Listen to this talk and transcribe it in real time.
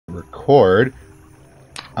Record.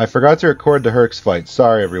 I forgot to record the Herx fight.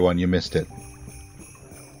 Sorry, everyone, you missed it.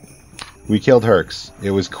 We killed Herx.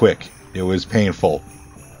 It was quick. It was painful.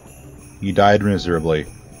 He died miserably.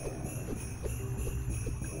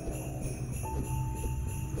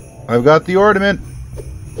 I've got the ornament.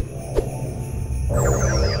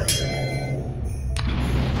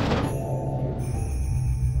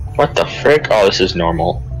 What the frick? Oh, this is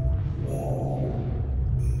normal.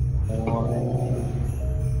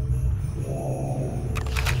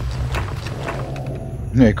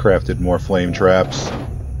 They crafted more flame traps.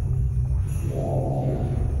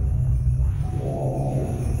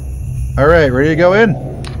 Alright, ready to go in?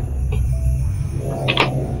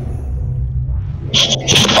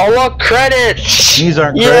 Oh, look, credits! These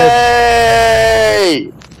aren't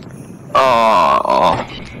Yay! Oh.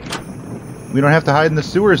 We don't have to hide in the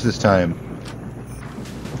sewers this time.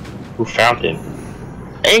 Who found it?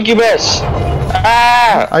 Incubus!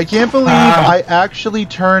 Ah! I can't believe I actually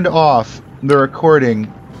turned off the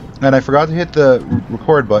recording and I forgot to hit the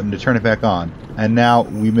record button to turn it back on. And now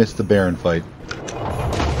we missed the Baron fight.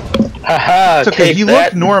 Haha, it's okay, he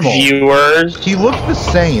looked normal. Viewers. He looked the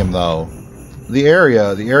same though. The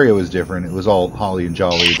area was different. It was all holly and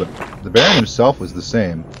jolly, but the Baron himself was the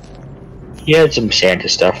same. He had some Santa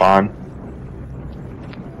stuff on.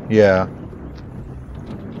 Yeah.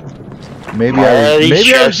 Maybe I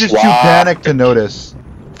was just too panicked to notice.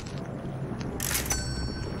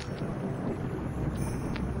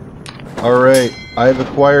 Alright, I've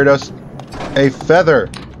acquired us a feather.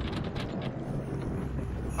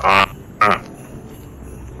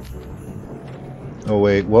 Oh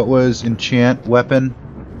wait, what was enchant weapon?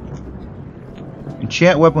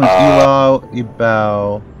 Enchant weapon was Elo,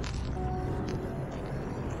 Ebao.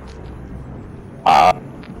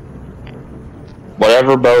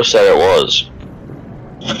 Whatever Bo said it was.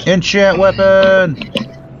 Enchant weapon!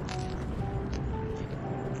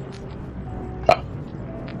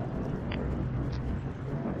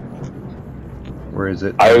 Where is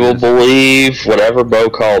it? I will believe whatever Bo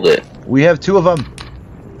called it. We have two of them.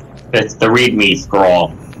 It's the readme scroll.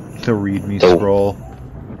 The readme scroll.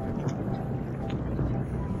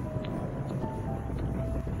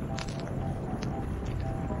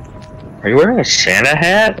 Are you wearing a Santa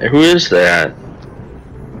hat? Who is that?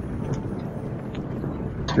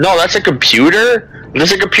 No, that's a computer?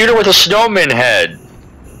 There's a computer with a snowman head.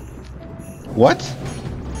 What?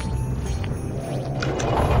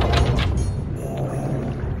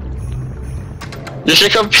 There's a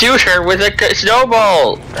computer with a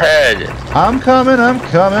snowball head. I'm coming. I'm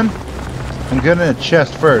gonna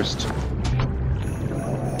chest first.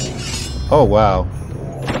 Oh, wow.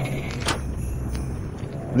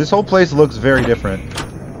 This whole place looks very different.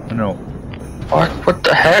 I don't know. What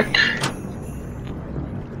the heck?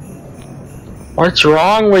 What's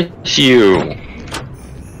wrong with you?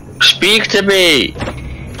 Speak to me!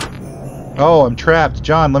 Oh, I'm trapped.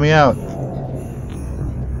 John, let me out.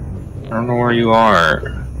 I don't know where you are.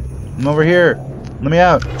 I'm over here. Let me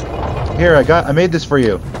out. Here, I made this for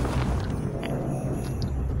you.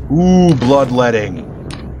 Ooh, bloodletting.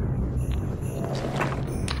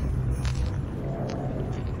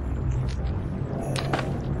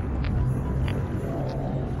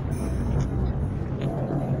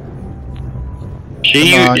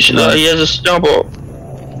 He has a snowball.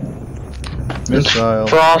 Missile.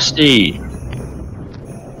 Frosty.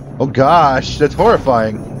 Oh gosh, that's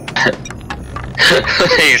horrifying.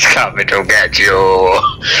 He's coming to get you.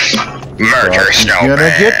 Murder snowman.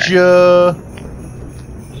 Gonna get you.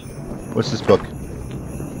 What's this book?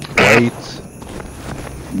 Wait.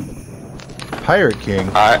 Pirate King.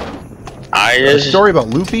 A story about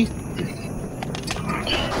Luffy?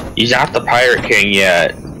 He's not the Pirate King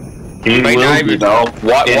yet. He will be, though.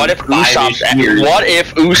 What if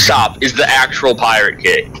Usopp is the actual Pirate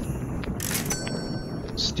King?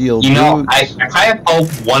 Steel You know, boots. I kind of hope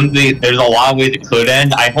there's a lot of ways it could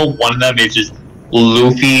end. I hope one of them is just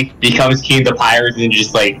Luffy becomes king of the pirates and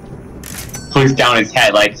just like puts down his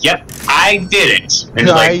head like, yep, I did it. And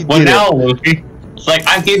it's like, well now, Luffy. It's like,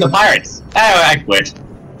 I'm king of the pirates. I quit.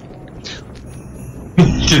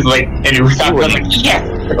 Just like, and Usopp was like, yes,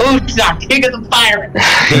 Usopp, king of the pirates.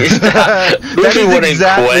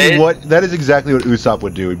 That is exactly what Usopp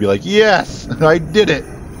would do. He'd be like, yes, I did it.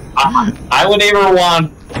 I would never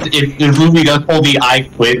want, if Luffy does pull the I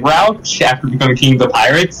quit route after becoming king of the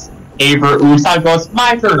pirates, either Usopp goes,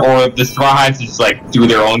 my turn, or if the Straw Hats just like do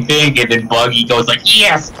their own thing, and then Buggy goes like,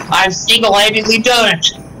 yes, I've single-handedly done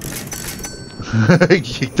it.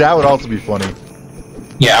 That would also be funny.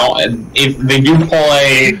 Yeah, if they do pull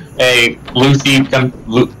a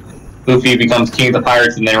Luffy becomes king of the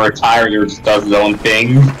pirates and then retires or just does his own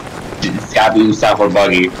thing, It's gotta be Usopp or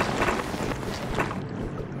Buggy.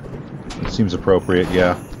 Seems appropriate,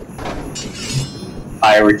 yeah.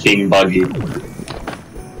 Pirate King Buggy.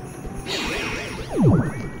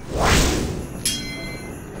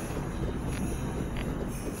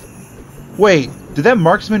 Wait, did that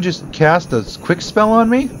marksman just cast a quick spell on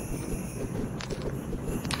me?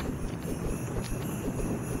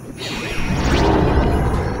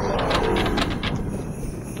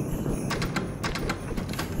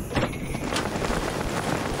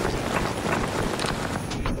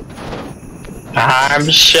 I'm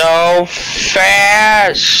so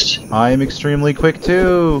fast! I am extremely quick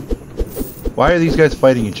too! Why are these guys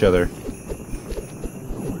fighting each other?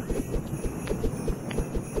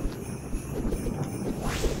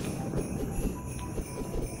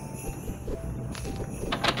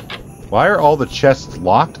 Why are all the chests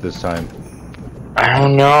locked this time? I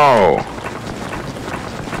don't know.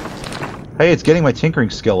 Hey, it's getting my tinkering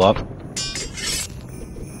skill up.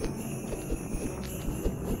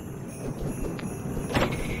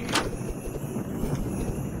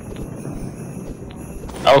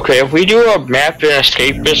 Okay, if we do a map and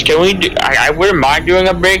escape this, can we do... I wouldn't mind doing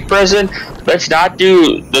a break prison. Let's not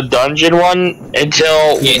do the dungeon one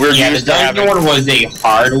until we're used the to dungeon having... one was a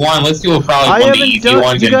hard one. Let's do probably I one of the haven't easy done.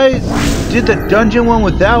 ones. You guys did the dungeon one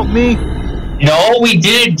without me? No, we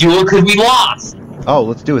didn't do it because we lost. Oh,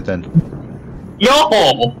 let's do it then.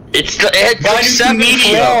 No! It's like 7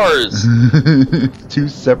 floors! 2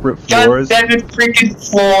 separate Got floors. 7 freaking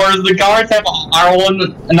floors. The guards have our own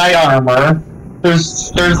knight armor.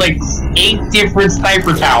 There's like 8 different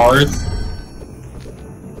sniper towers.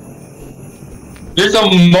 There's a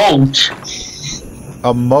moat.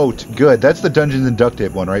 A moat. Good. That's the Dungeons and Duct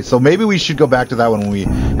Tape one, right? So maybe we should go back to that one when we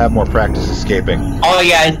have more practice escaping. Oh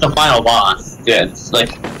yeah, it's the final boss. Yeah, it's like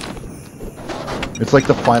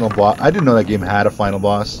the final boss. I didn't know that game had a final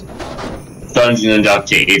boss. Dungeons and Duct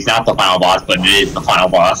Tape. It's not the final boss, but it is the final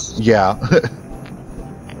boss. Yeah.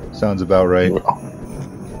 Sounds about right.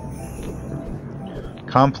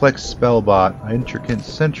 Complex spell bot. Intricate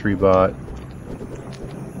sentry bot.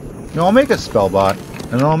 No, I'll make a spell bot.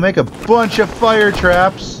 And I'll make a bunch of fire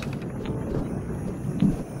traps.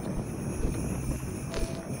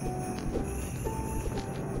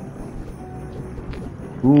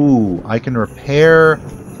 Ooh, I can repair.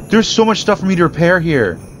 There's so much stuff for me to repair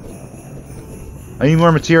here. I need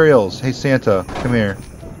more materials. Hey, Santa, come here.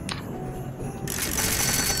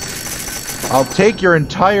 I'll take your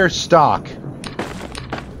entire stock.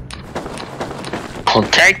 I'll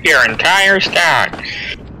take your entire stock.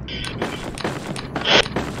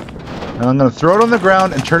 And I'm gonna throw it on the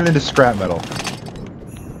ground and turn it into scrap metal.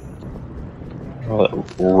 Oh,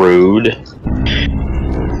 rude.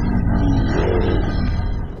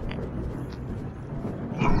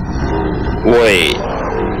 Wait.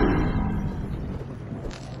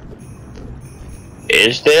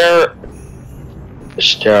 Is there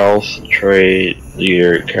stealth trait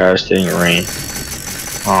leader casting range?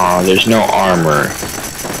 Aw, there's no armor.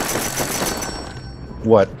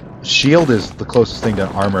 What? Shield is the closest thing to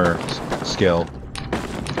armor skill.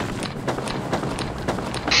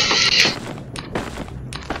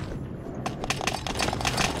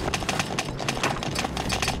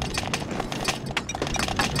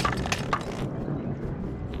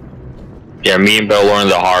 Yeah, me and Bill learned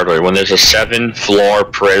the hard way. When there's a 7-floor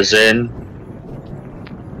prison,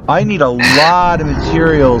 I need a lot of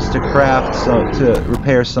materials to craft to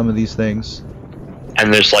repair some of these things.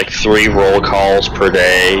 and there's like 3 roll calls per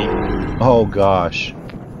day, Oh gosh.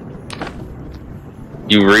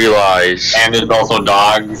 you realize... And there's also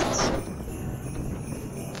dogs.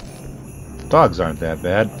 Dogs aren't that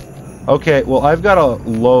bad. Okay, well I've got a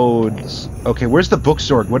load. Okay, where's the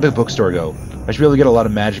bookstore? Where did the bookstore go? I should be able to get a lot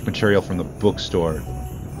of magic material from the bookstore.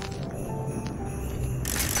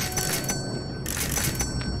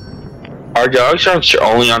 Are dogs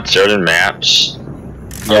only on certain maps?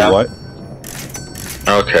 Yeah. Oh, what?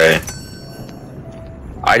 Okay.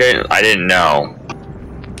 I didn't know.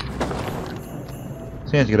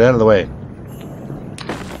 Sans, get out of the way.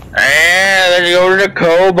 Let's go to the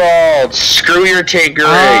kobolds. Screw your tinkering.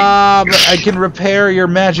 Ah, but I can repair your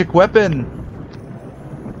magic weapon.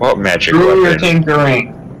 What magic Screw your weapon? tinkering.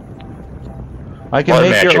 I can What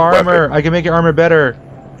make magic your armor. weapon? I can make your armor better.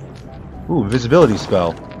 Ooh, invisibility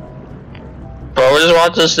spell. Bro just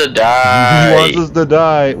wants us to He die. wants us to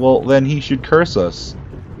die. Well, then he should curse us.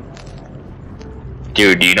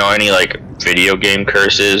 Dude, do you know any like video game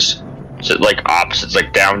curses? Is it like opposites,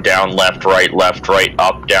 like down, down, left, right,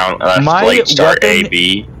 up, down, left, My like start A, weapon-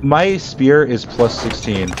 B? My spear is plus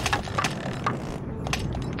 16.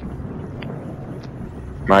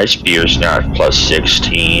 My spear's not plus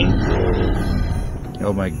 16.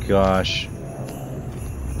 Oh my gosh.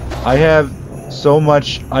 I have so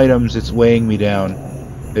much items, it's weighing me down.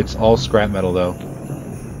 It's all scrap metal though.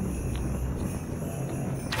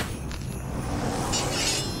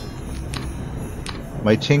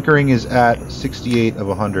 My tinkering is at 68 of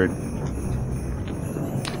 100.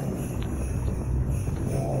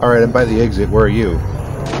 Alright, I'm by the exit. Where are you?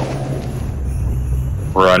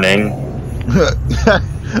 Running.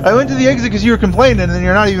 I went to the exit because you were complaining and then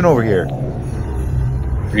you're not even over here.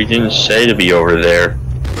 You didn't say to be over there.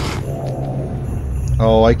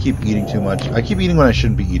 Oh, I keep eating too much. I keep eating when I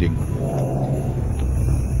shouldn't be eating.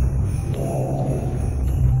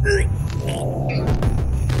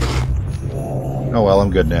 Oh well, I'm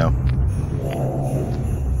good now.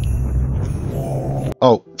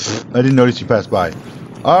 Oh, I didn't notice you passed by.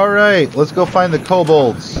 Alright, let's go find the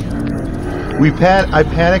kobolds. I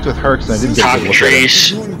panicked with Herx and I didn't get a good look at him.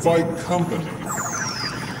 Did you invite company?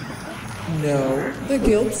 No, the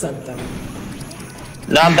guild sent them.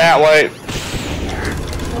 Not that way.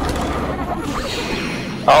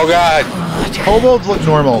 Oh god. Kobolds look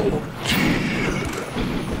normal.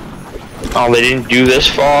 Oh, they didn't do this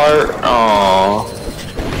far? Oh.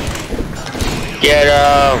 Get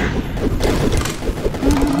him.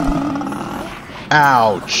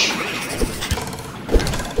 Ouch.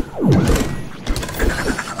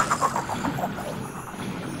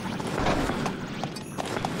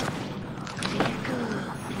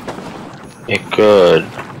 It good.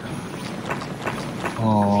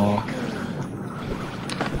 Oh.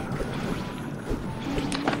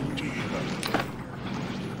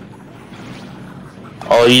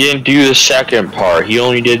 Oh, you didn't do the second part. He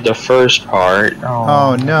only did the first part.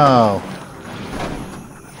 Oh no.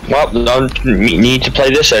 Well, don't need to play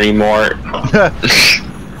this anymore.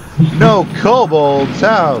 No kobolds.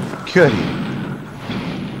 How could he?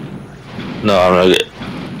 No,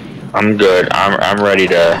 I'm good. I'm ready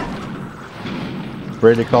to.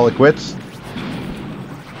 Ready to call it quits?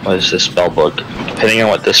 What is this spell book? Depending on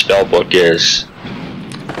what the spell book is.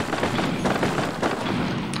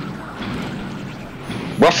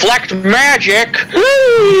 Reflect magic!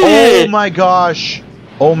 Oh my gosh!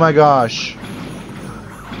 Oh my gosh!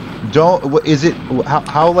 Don't. Is it?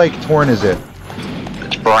 How like torn is it?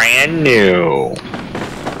 It's brand new.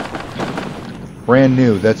 Brand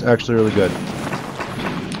new. That's actually really good.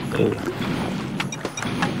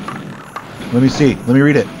 Let me see. Let me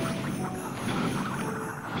read it.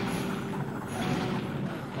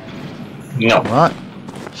 No. What?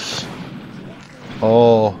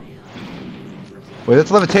 Oh. Wait,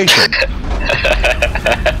 that's levitation.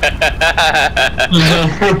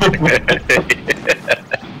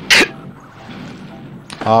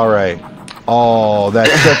 Alright. Oh,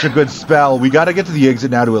 that's such a good spell. We gotta get to the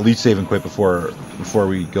exit now to at least save and quit before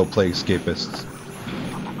we go play Escapists.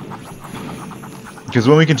 Because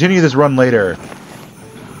when we continue this run later,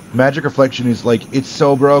 Magic Reflection is like, it's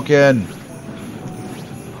so broken.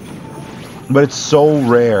 But it's so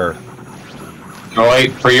rare. Oh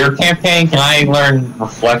wait, for your campaign, can I learn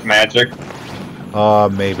Reflect Magic?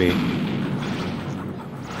 Maybe.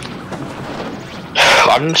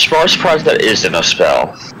 I'm surprised that isn't a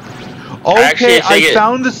spell. Okay, I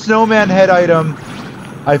found the snowman head item.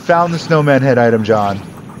 I found the snowman head item, John.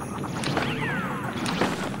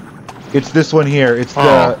 It's this one here. It's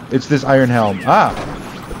it's this iron helm. Ah.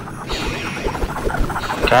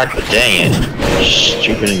 God dang it.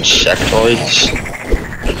 Stupid insectoids.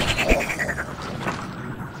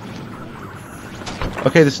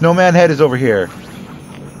 Okay, the snowman head is over here.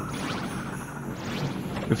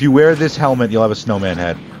 If you wear this helmet, you'll have a snowman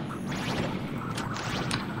head.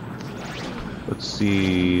 Let's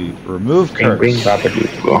see. Remove curse.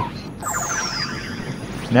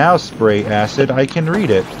 Now spray acid. I can read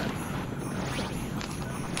it.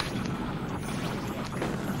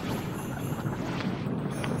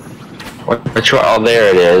 Which one? Oh, there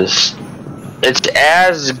it is. It's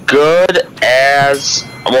as good as...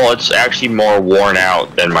 Well, it's actually more worn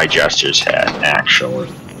out than my Jester's head, actually.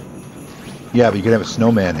 Yeah, but you can have a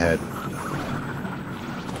snowman head.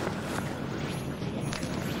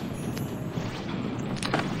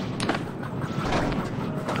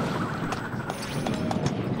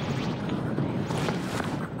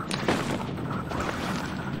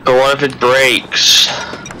 But what if it breaks?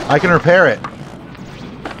 I can repair it.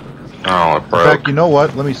 Oh, it broke. In fact, you know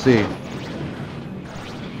what? Let me see.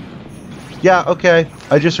 Yeah, okay.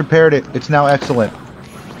 I just repaired it. It's now excellent.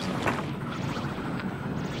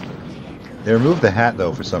 They removed the hat,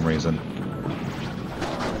 though, for some reason.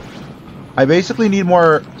 I basically need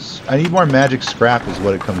more... I need more magic scrap is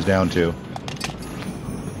what it comes down to.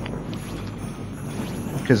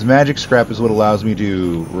 Because magic scrap is what allows me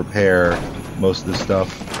to repair most of this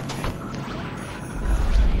stuff.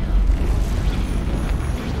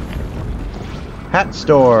 Hat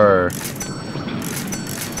store!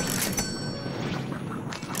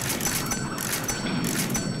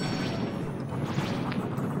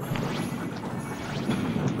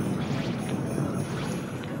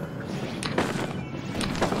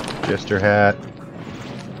 Jester hat,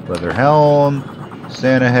 leather helm,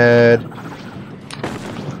 Santa head,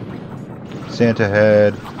 Santa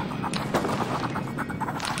head.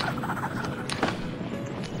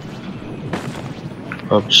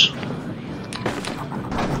 Oops.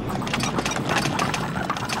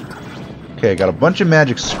 Okay, got a bunch of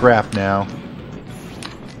magic scrap now.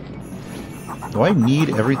 Do I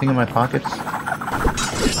need everything in my pockets?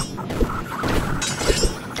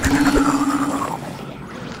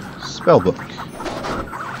 Spellbook.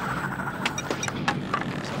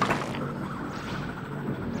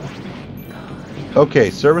 Okay,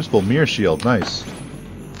 serviceable mirror shield, nice.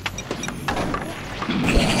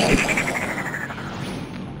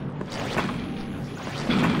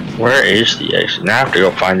 Where is the exit? Now I have to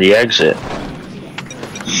go find the exit.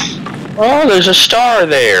 Oh, there's a star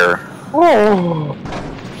there. Oh.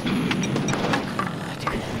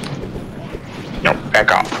 No,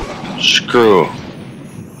 back off. Screw.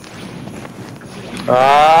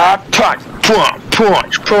 Punch,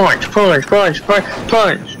 punch, punch, punch, punch, punch,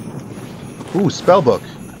 punch. Ooh, spellbook.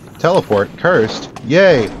 Teleport, cursed.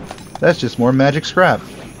 Yay! That's just more magic scrap.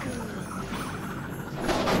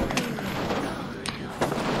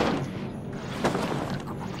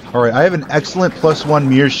 Alright, I have an excellent +1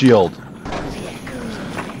 mirror shield.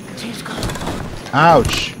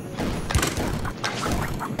 Ouch!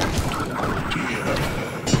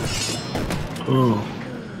 Ooh.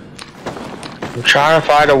 I'm trying to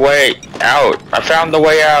find a way out. I found the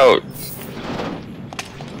way out.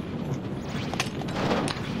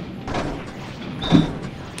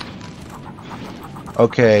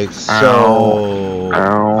 Okay, so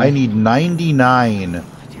Ow. I need 99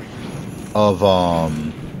 of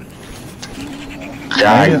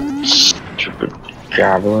Die, stupid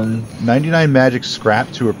goblin. 99 magic scrap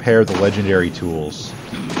to repair the legendary tools.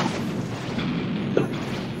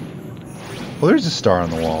 Well, there's a star on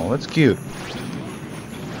the wall. That's cute.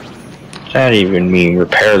 Does that even mean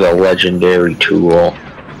repair the legendary tool?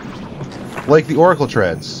 Like the Oracle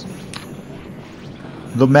Treads.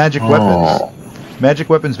 The magic weapons. Magic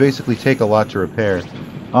weapons basically take a lot to repair.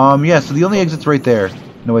 Yeah, so the only exit's right there.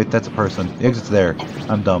 No, wait, that's a person. The exit's there.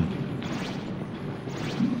 I'm dumb.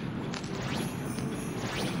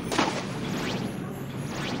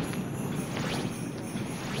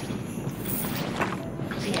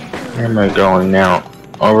 Where am I going now?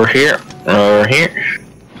 Over here. Over here.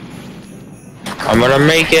 I'm gonna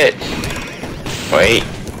make it. Wait.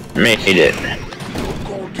 Made it.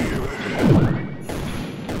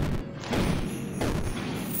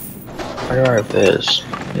 Where do I have this?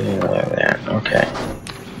 Yeah, there. Okay.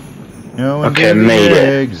 No, Okay, made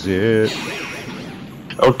it. Exit.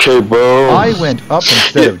 Okay, bro. I went up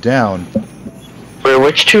instead of down. Wait,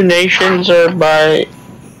 which two nations are by...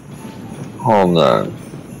 Hold on.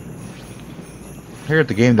 Here at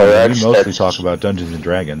the game, Oh, though, we mostly that's- talk about Dungeons and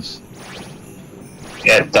Dragons.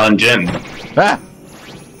 Yeah, dungeon. Ah!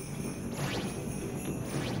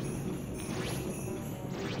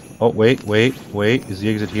 Oh, wait. Is the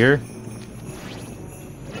exit here?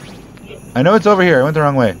 I know it's over here. I went the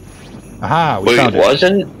wrong way. Aha, we found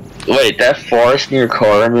it. Wait, that forest near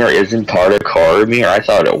Coromir isn't part of Coromir? I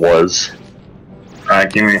thought it was.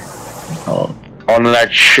 Give me. Oh, no,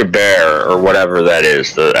 that's Shaber, or whatever that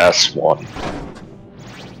is, the S1.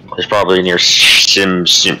 It's probably near Sim.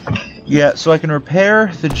 Yeah, so I can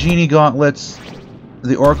repair the Genie Gauntlets,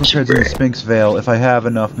 the Oracle Treads, and the Sphinx Veil if I have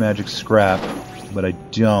enough magic scrap, but I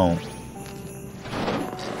don't.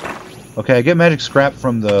 Okay, I get magic scrap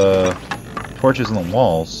from the torches on the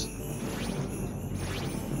walls.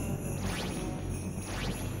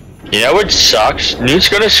 You know what sucks? Newt's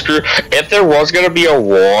gonna screw. If there was gonna be a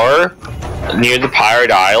war near the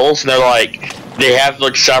Pirate Isles, and they have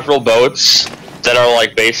like several boats that are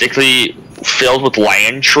like basically filled with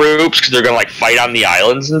land troops because they're gonna like fight on the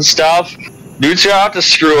islands and stuff. Newt's gonna have to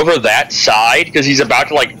screw over that side because he's about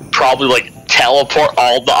to like probably like teleport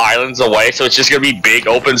all the islands away. So it's just gonna be big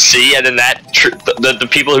open sea, and then the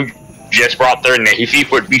people who just brought their navy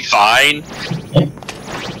would be fine.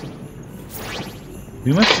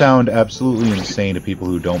 We must sound absolutely insane to people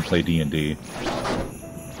who don't play D&D.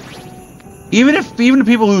 Even to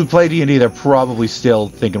people who play D&D, they're probably still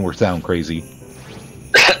thinking we sound crazy.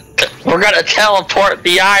 We're gonna teleport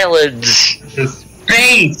the islands. To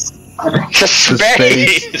space. To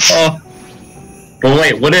space! Oh. But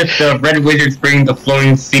wait, what if the Red Wizards bring the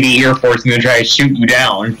floating city Air Force and they try to shoot you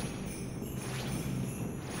down?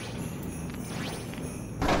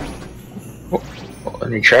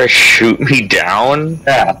 And they try to shoot me down?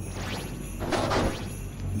 Yeah.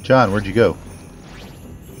 John, where'd you go?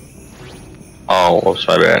 Oh, whoops,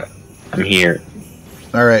 my bad. I'm here.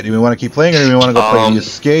 Alright, do we want to keep playing or do we want to go play the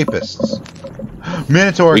Escapists?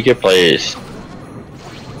 Minotaur! We could play this.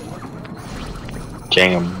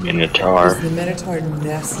 Dang, a Minotaur. Is the Minotaur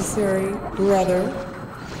necessary, brother?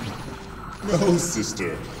 No,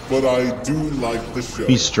 sister, but I do like the show.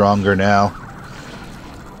 He's stronger now.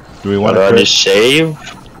 Do we want Do I to just save?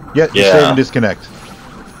 Yeah, just save and disconnect.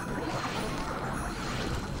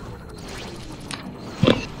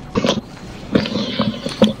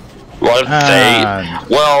 What if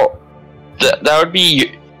they... Well, that would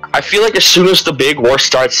be... I feel like as soon as the big war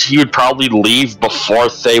starts, he would probably leave before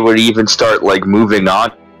they would even start, like, moving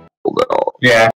on. Yeah.